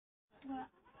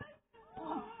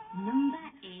Oh, number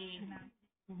 8.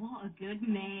 What a good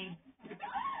May.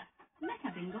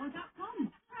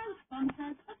 MeccaBingo.com, proud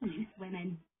sponsors of Loose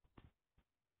Women.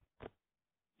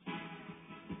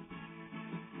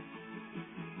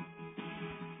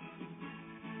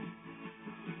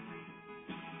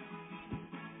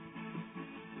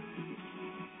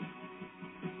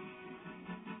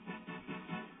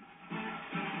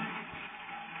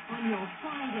 On your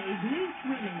Fridays, Loose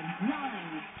Women,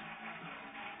 live.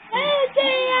 Hey,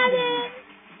 Adrian!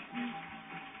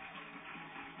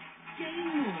 Jane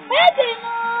Moore, Hey,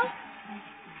 Dino!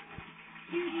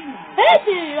 Judy Lowe, Hey,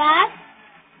 Julia!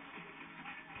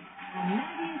 and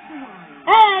Nadia Sawari.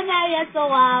 Hey, Nadia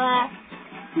Sawara!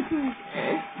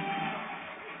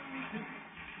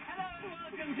 Hello and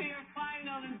welcome to your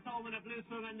final installment of Loose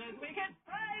Women this week. It's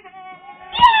Friday!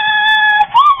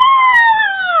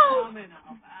 Coming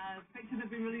up, as pictures have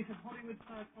been released of Hollywood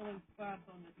star Colin Firth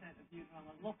on the set of new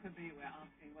drama Lockerbie, we're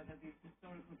asking whether these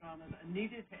historical dramas are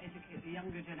needed to educate the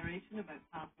younger generation about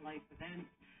past life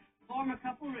events. Former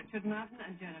couple Richard Madden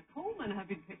and Jenna Coleman have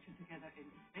been pictured together in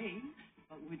Spain,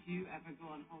 but would you ever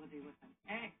go on holiday with an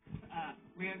ex?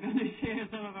 We are going to share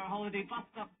some of our holiday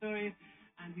bust-up stories,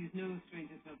 and he's no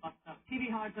stranger to a bust-up. TV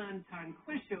hardman turned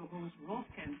quiz show host Ross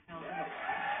Kemp tells us.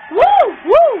 Woo!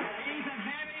 Woo! He's a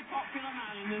very popular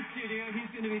man in the studio.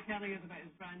 He's going to be telling us about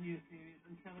his brand new series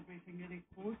and celebrating nearly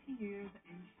 40 years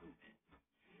in showbiz.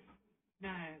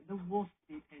 Now, the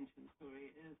WASPy pension story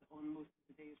is on most of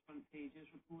today's front pages,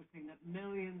 reporting that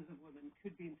millions of women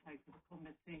could be entitled to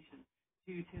compensation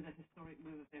due to the historic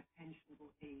move of their pensionable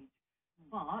age.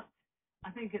 But I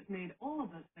think it's made all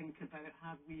of us think about,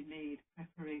 have we made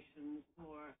preparations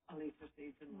for a later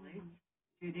stage in life?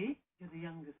 Judy, you're the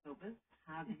youngest of us.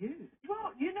 Have you?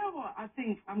 Well, you know what? I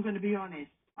think I'm going to be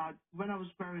honest. When I was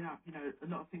growing up, you know, a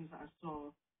lot of things that I saw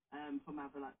from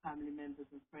other like family members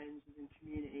and friends within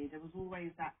community, there was always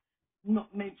that not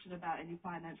mention about any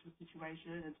financial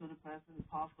situation until the person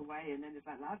passed away, and then it's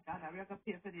like, "Love, God, I got to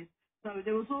pay for this." So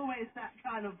there was always that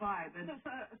kind of vibe, and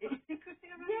Secrecy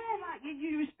around? yeah, like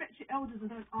you respect your elders and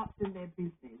don't ask them their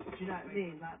business. Do you know what I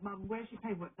mean? Like, Mum, where's your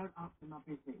paperwork? Don't ask them my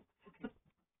business.